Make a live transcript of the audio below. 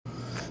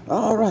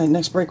Alright,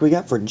 next break we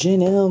got for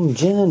Jen M.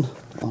 Jen,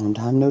 long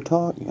time no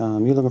talk. You're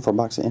looking for a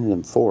box that ended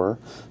in 4.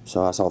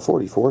 So I saw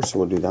 44, so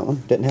we'll do that one.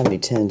 Didn't have any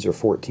 10s or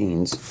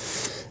 14s.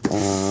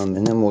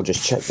 And then we'll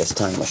just check this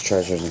timeless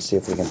treasures and see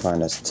if we can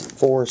find us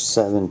 4,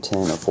 7,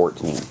 10, or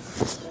 14.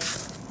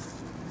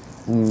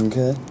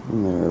 Okay,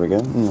 there we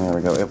go. There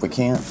we go. If we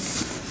can't,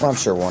 well, I'm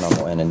sure one of them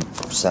will end in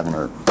 7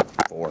 or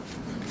 4.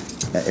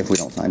 If we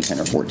don't find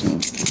 10 or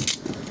 14.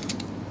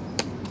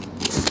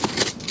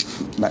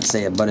 About to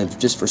say it, but if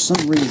just for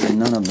some reason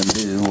none of them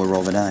do, we'll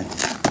roll the die.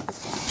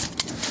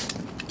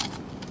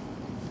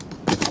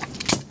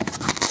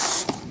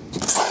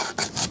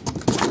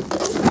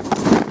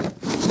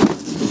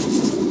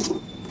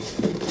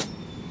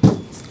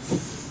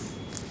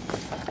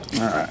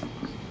 Alright.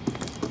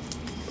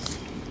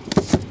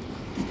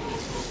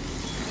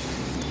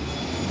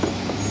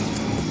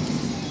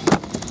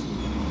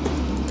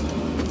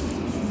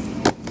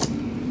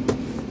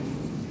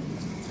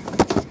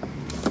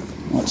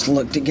 Let's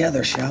look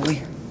together, shall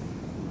we?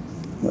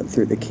 Look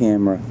through the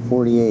camera.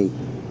 48,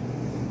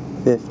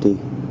 50,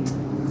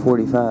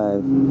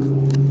 45.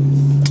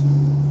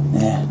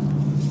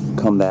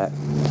 Come back.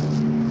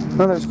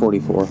 Oh, there's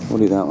 44. We'll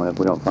do that one if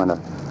we don't find a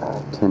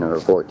 10 or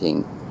a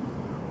 14.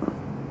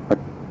 Or,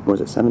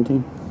 was it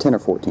 17? 10 or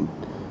 14.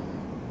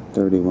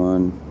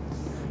 31,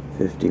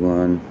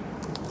 51.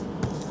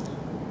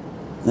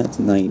 That's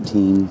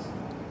 19.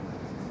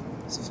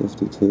 It's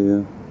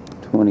 52,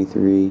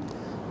 23.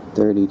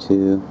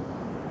 32,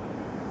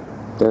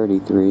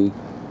 33,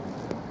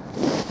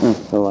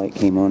 the light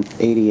came on,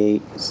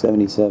 88,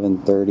 77,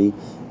 30,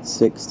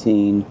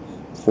 16,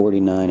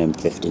 49, and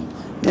 50.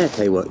 Yeah, I'll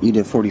tell you what, you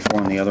did 44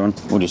 on the other one,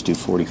 we'll just do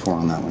 44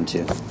 on that one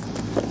too.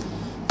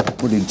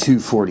 We'll do 2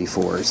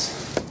 44s.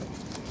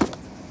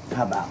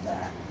 How about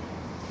that?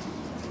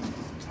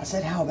 I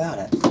said, how about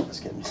it? Let's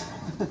get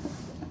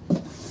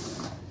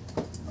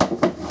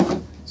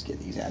let's get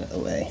these out of the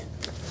way.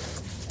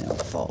 They'll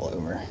fall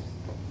over.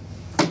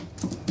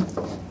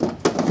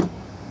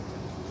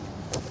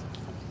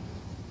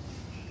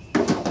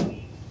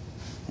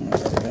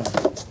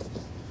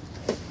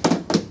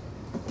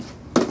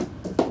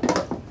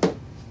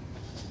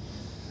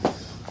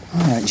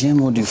 Alright, Jim,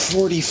 we'll do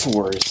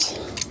 44s.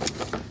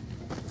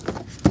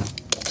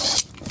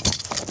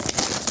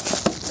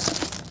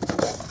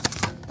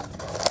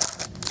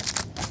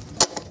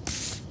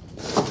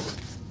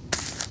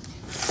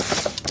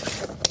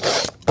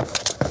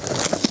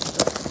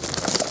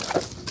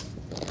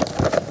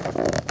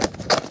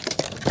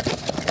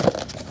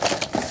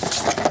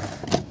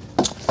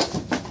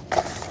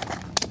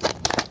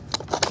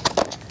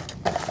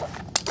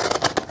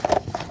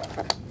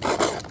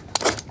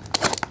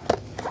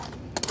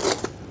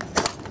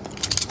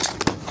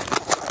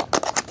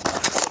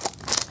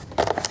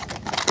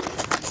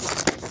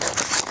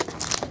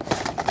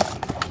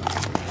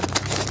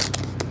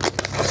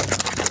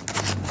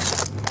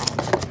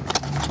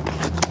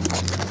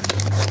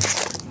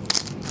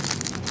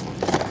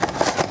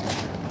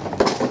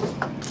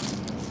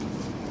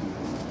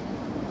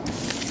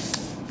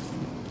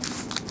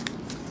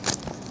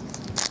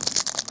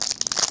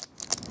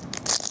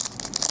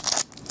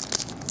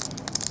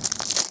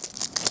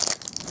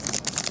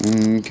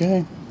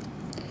 Okay,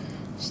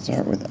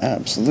 start with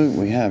Absolute.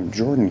 We have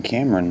Jordan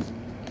Cameron,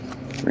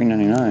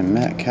 $3.99.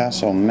 Matt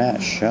Castle,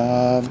 Matt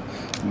Schaub,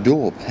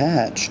 Dual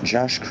Patch,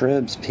 Josh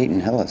Cribbs,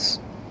 Peyton Hillis.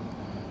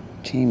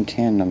 Team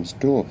Tandems,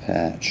 Dual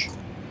Patch,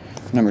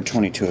 number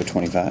 22 of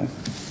 25.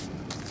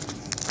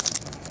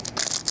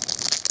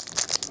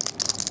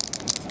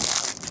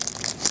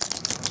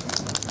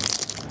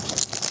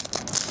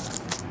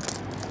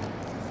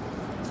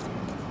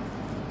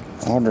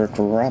 Aldrich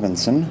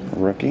Robinson,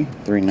 rookie,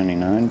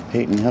 $3.99.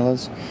 Peyton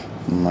Hillis,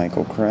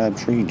 Michael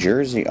Crabtree,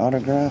 jersey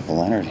autograph,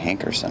 Leonard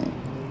Hankerson.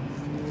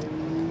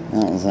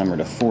 That was numbered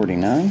to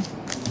 49.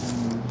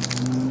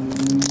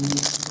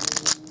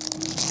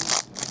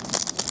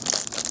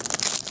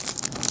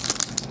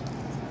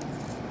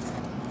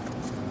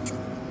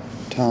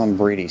 Tom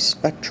Brady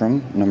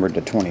Spectrum, numbered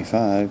to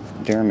 25.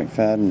 Darren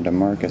McFadden,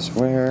 DeMarcus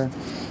Ware,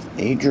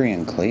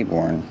 Adrian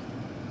Claiborne.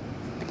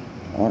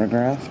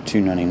 Autograph,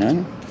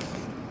 $2.99.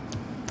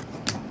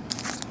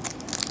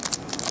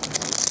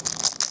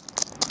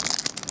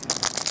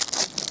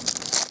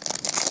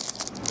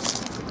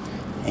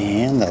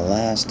 And the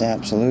last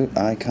Absolute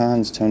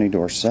Icons, Tony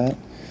Dorsett.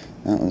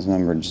 That was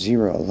numbered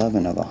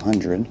 011 of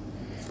 100.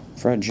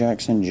 Fred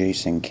Jackson,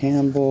 Jason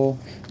Campbell,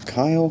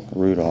 Kyle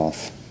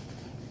Rudolph.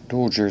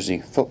 Dual jersey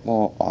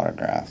football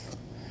autograph.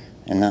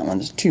 And that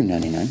one's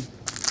 $2.99.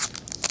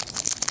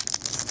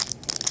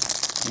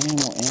 And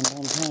we'll end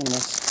on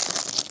timeless.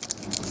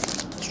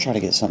 Let's try to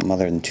get something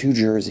other than 2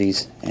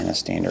 jerseys and a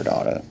standard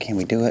auto. Can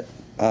we do it?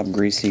 Bob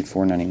Greasy,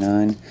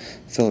 $4.99.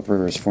 Phillip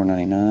Rivers,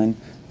 $4.99.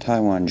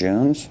 Taiwan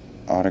Jones,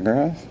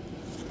 autograph.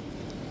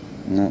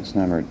 And that's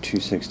number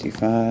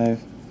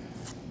 265.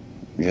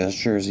 Just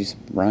jerseys.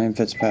 Ryan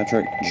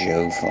Fitzpatrick,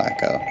 Joe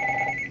Flacco.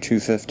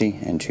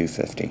 $2.50 and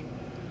 $2.50.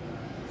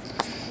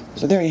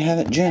 So there you have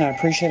it, Jen. I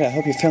appreciate it. I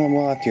hope you're feeling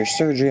well after your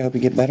surgery. I hope you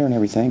get better and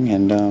everything.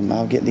 And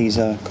I'll get these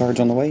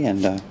cards on the way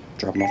and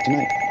drop them off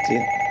tonight. See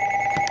ya.